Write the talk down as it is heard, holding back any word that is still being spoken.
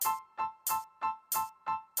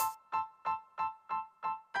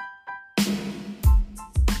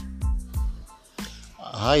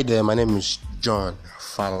Hi there, my name is John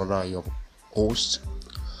Faloda, your host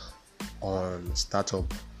on Startup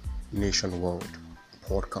Nation World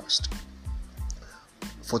podcast.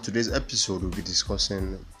 For today's episode, we'll be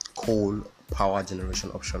discussing coal power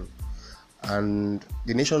generation option, and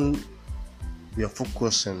the nation we are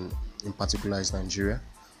focusing in particular is Nigeria,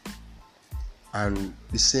 and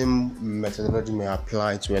the same methodology may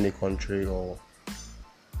apply to any country or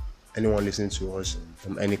anyone listening to us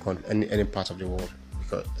from any country, any part of the world,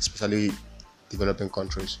 because especially developing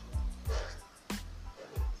countries.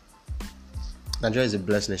 Nigeria is a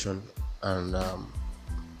blessed nation, and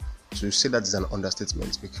to say that is an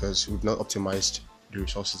understatement because we've not optimized the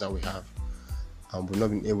resources that we have, and we've not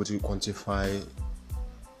been able to quantify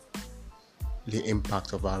the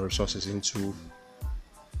impact of our resources into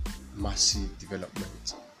massive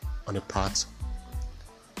development on the part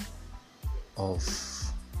of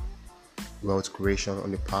wealth creation,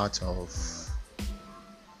 on the part of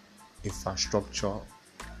infrastructure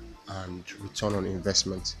and return on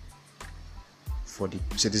investment for the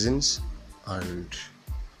citizens and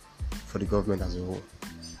for the government as a whole.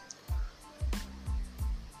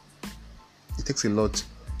 It takes a lot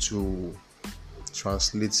to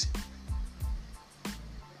translate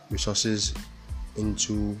resources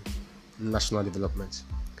into national development.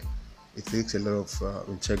 It takes a lot of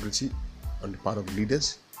integrity on the part of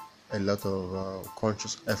leaders, a lot of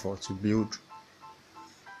conscious effort to build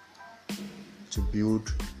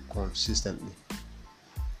consistently.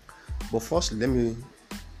 But first, let me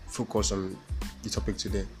focus on the topic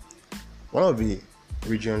today. One of the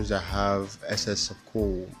regions that have excess of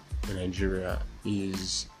coal in Nigeria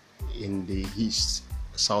is in the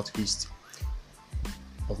southeast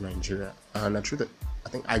of Nigeria, and I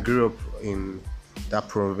think I grew up in that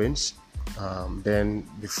province. Then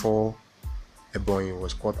before Ebonyi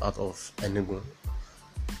was cut out of Enugu,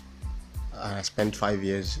 and I spent 5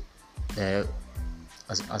 years there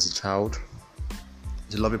as a child.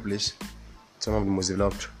 It's a lovely place. It's one of the most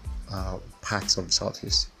developed parts of the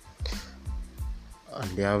southeast,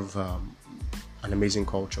 and they have an amazing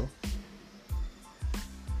culture,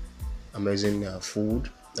 amazing food,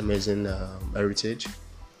 amazing heritage.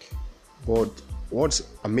 But what's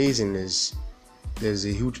amazing is there's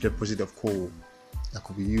a huge deposit of coal that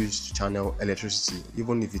could be used to channel electricity,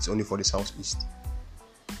 even if it's only for the southeast.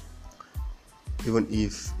 Even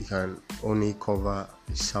if it can only cover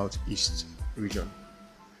the southeast region,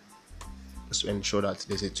 just to ensure that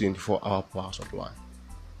there's a 24-hour power supply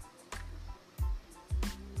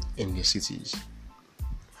in the cities.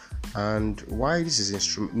 And why this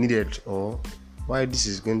is needed, or why this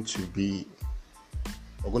is going to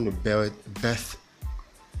birth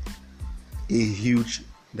a huge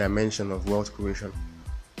dimension of wealth creation,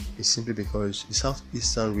 is simply because the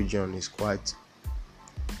southeastern region is quite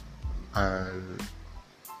an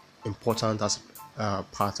important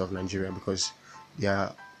part of Nigeria, because they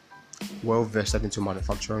are well vested into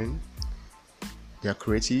manufacturing, they are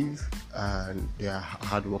creative, and they are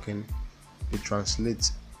hardworking. They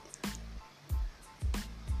translate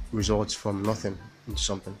results from nothing into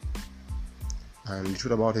something. And the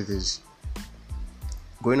truth about it is,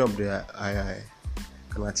 growing up there, I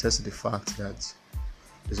can attest to the fact that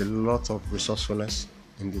there's a lot of resourcefulness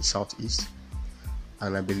in the southeast,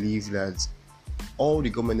 and I believe that all the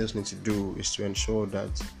government needs to do is to ensure that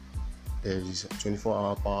there is a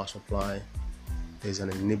 24-hour power supply, there's an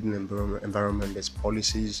enabling environment, there's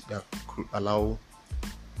policies that allow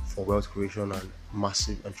for wealth creation and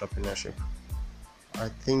massive entrepreneurship. I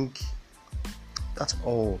think that's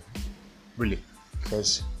all, really,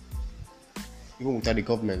 because even without the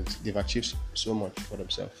government, they've achieved so much for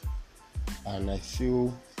themselves. And I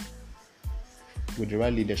feel with the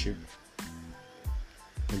right leadership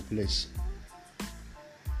in place,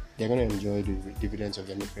 they're going to enjoy the dividends of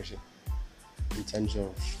democracy in terms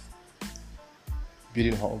of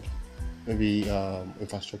building hubs, maybe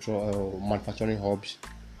infrastructure or manufacturing hubs,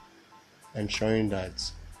 ensuring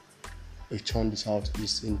that we turn the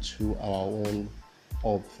southeast into our own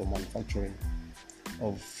hub for manufacturing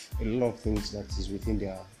of a lot of things that is within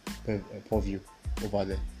their purview over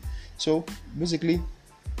there. So basically,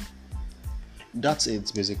 that's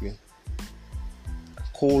it. Basically,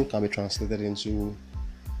 coal can be translated into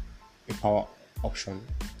a power option,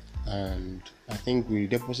 and I think with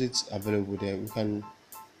deposits available there, we can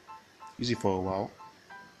use it for a while.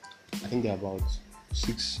 I think there are about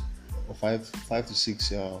 5 to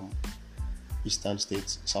 6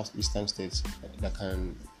 southeastern states that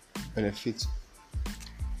can benefit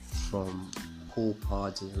from coal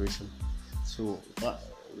power generation. So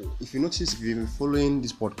if you notice, if you've been following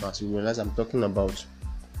this podcast, you realize I'm talking about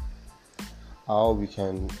how we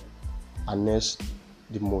can harness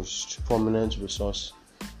the most prominent resource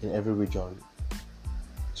in every region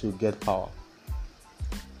to get power.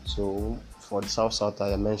 So for the south,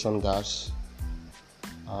 I mentioned gas.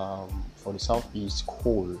 For the southeast,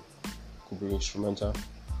 coal could be instrumental.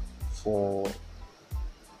 For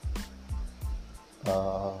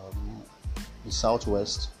the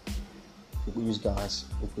southwest, we could use gas,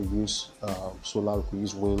 we could use solar, we could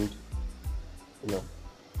use wind.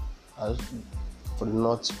 As for the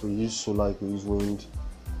north, we use solar, we could use wind,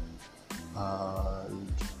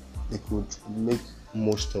 and they could make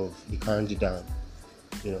most of the Kanji Dam.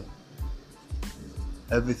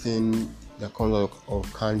 Everything that comes out of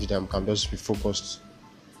Kanji Dam can just be focused,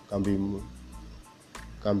 can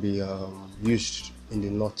be used in the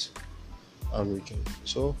north and region.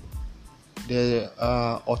 So there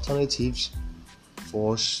are alternatives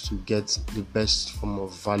for us to get the best form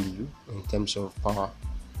of value in terms of power.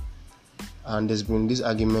 And there's been this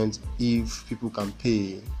argument if people can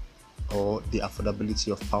pay or the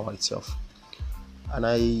affordability of power itself. And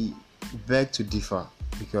I beg to differ,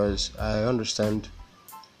 because I understand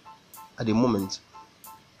at the moment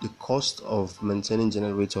the cost of maintaining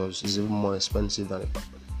generators is even more expensive than the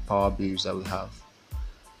power bills that we have.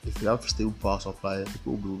 If you have stable power supply,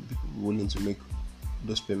 people will be willing to make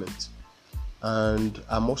those payments. And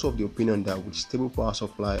I'm also of the opinion that with stable power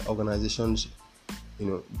supply, organizations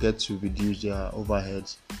get to reduce their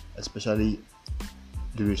overheads, especially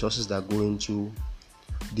the resources that go into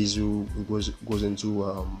diesel, goes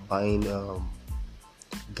into buying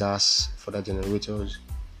gas for the generators.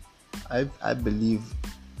 I believe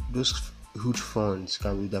those huge funds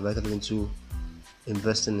can be diverted into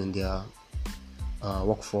investing in their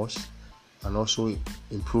workforce and also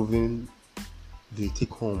improving the take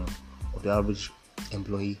home of the average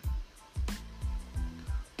employee.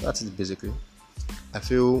 That's it basically. I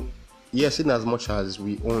feel, yes, in as much as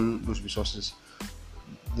we own those resources,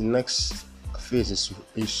 the next phase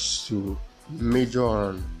is to major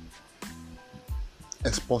on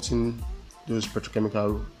exporting those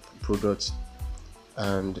petrochemical products.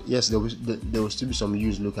 And yes, there will still be some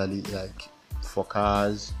use locally, like for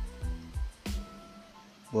cars,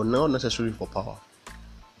 but not necessarily for power.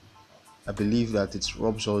 I believe that it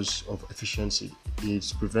robs us of efficiency.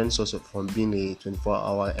 It prevents us from being a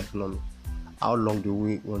 24-hour economy. How long do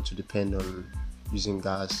we want to depend on using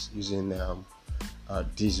gas, using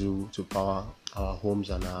diesel to power our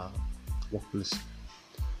homes and our workplace?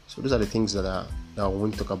 So those are the things that we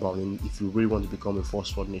want to talk about if we really want to become a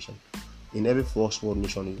first world nation. In every first world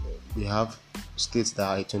nation, we have states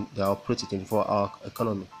that operate a 24-hour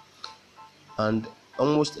economy, and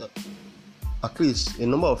almost at least a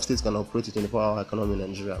number of states can operate a 24-hour economy in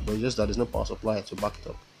Nigeria, but it's just that there's no power supply to back it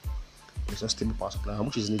up. There's no stable power supply,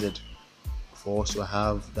 which is needed for us to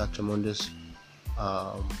have that tremendous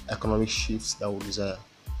economic shifts that we desire.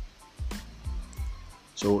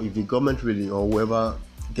 So if the government really, or whoever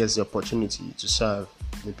gets the opportunity to serve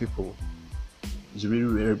the people, is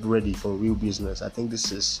really ready for real business, I think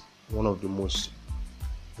this is one of the most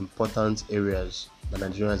important areas that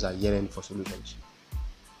Nigerians are yearning for solutions.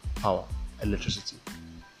 Power, electricity.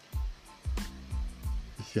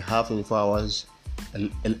 If you have 24 hours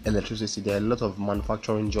electricity, there are a lot of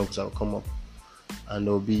manufacturing jobs that will come up, and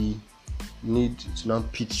there will be need to now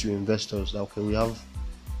pitch to investors that okay, we have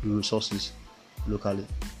the resources locally,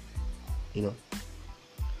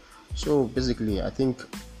 So basically, I think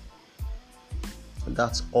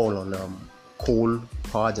that's all on coal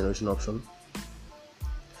power generation option.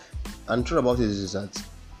 And the truth about it is that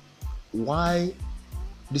why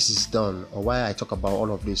this is done, or why I talk about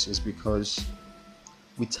all of this, is because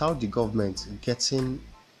without the government getting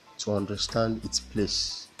to understand its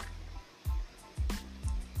place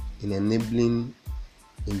in enabling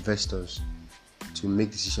investors to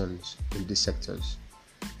make decisions in these sectors,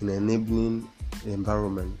 in enabling the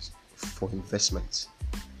environment for investment,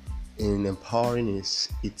 in empowering its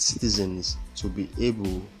citizens to be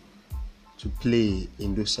able to play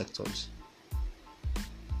in those sectors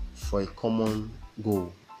for a common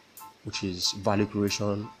goal, which is value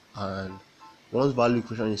creation. And once value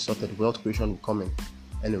creation is sorted, wealth creation will come in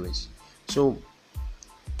anyways. So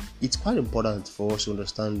it's quite important for us to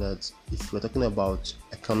understand that if we're talking about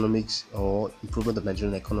economics or improvement of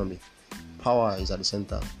Nigerian economy, power is at the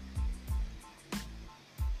center.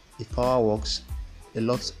 If power works, a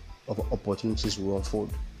lot of opportunities will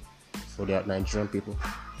unfold for the Nigerian people.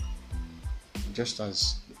 Just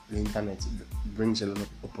as the internet brings a lot of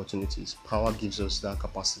opportunities, power gives us that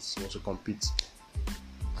capacity to also compete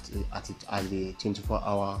at a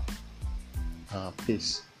 24-hour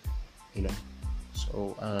pace,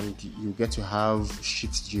 So, and you get to have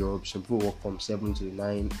shift jobs. Some people work from 7 to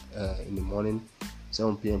 9 in the morning,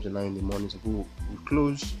 7 p.m. to 9 in the morning. Some people will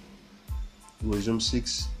close, will resume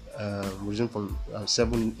resume from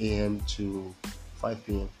 7 a.m. to 5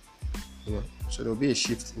 p.m. So there will be a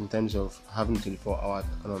shift in terms of having 24-hour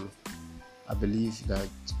economy. I believe that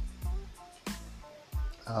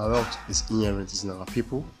our wealth is inherent, it's in our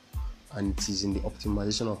people, and it is in the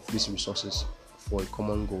optimization of these resources for a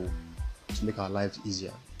common goal to make our lives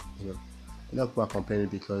easier. A lot of people are complaining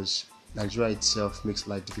because Nigeria itself makes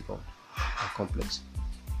life difficult and complex.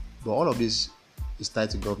 But all of this is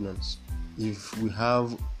tied to governance. If we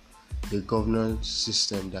have a governance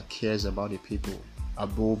system that cares about the people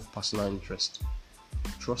above personal interest,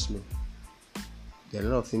 trust me, there are a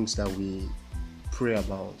lot of things that we pray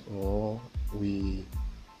about or we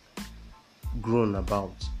groan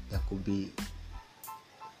about that could be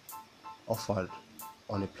offered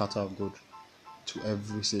on a platter of gold to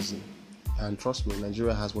every citizen. And trust me,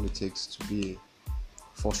 Nigeria has what it takes to be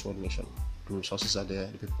a first world nation. The resources are there,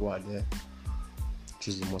 the people are there, which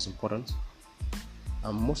is the most important.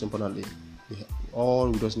 And most importantly, all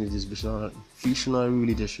we just need is visionary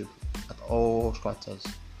leadership at all stratas,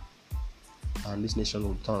 and this nation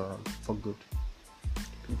will turn around for good.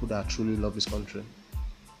 People that truly love this country,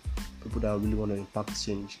 people that really want to impact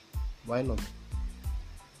change, why not?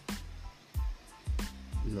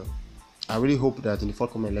 I really hope that in the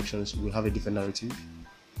forthcoming elections we'll have a different narrative,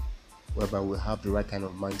 whereby we'll have the right kind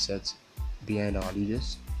of mindset behind our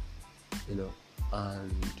leaders,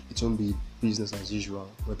 and it won't be business as usual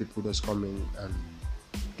where people just come in and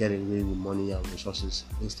get away with money and resources.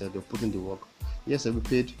 Instead, they'll put in the work. Yes, they'll be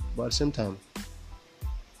paid, but at the same time,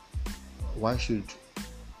 why should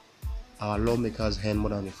our lawmakers earn more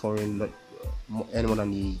than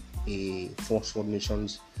the first world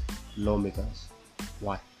nations lawmakers?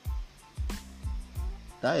 Why?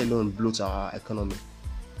 That alone bloats our economy.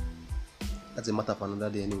 That's a matter for another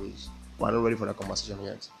day anyways. We're not ready for that conversation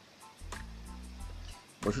yet.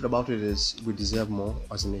 But the truth about it is we deserve more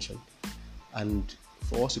as a nation. And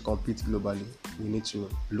for us to compete globally, we need to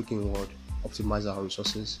look inward, optimize our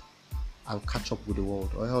resources, and catch up with the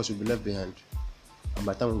world, or else we'll be left behind. And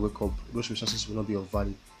by the time we wake up, those resources will not be of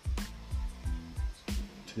value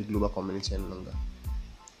to the global community any longer.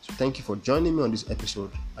 So thank you for joining me on this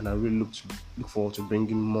episode, and I really look forward to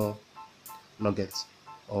bringing more nuggets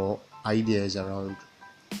or ideas around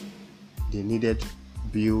the needed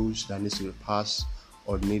bills that needs to be passed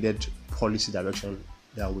or needed policy direction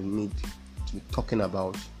that we need to be talking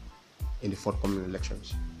about in the forthcoming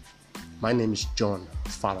elections. My name is John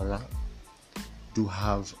Falala. Do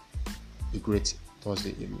have a great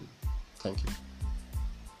Thursday evening. Thank you.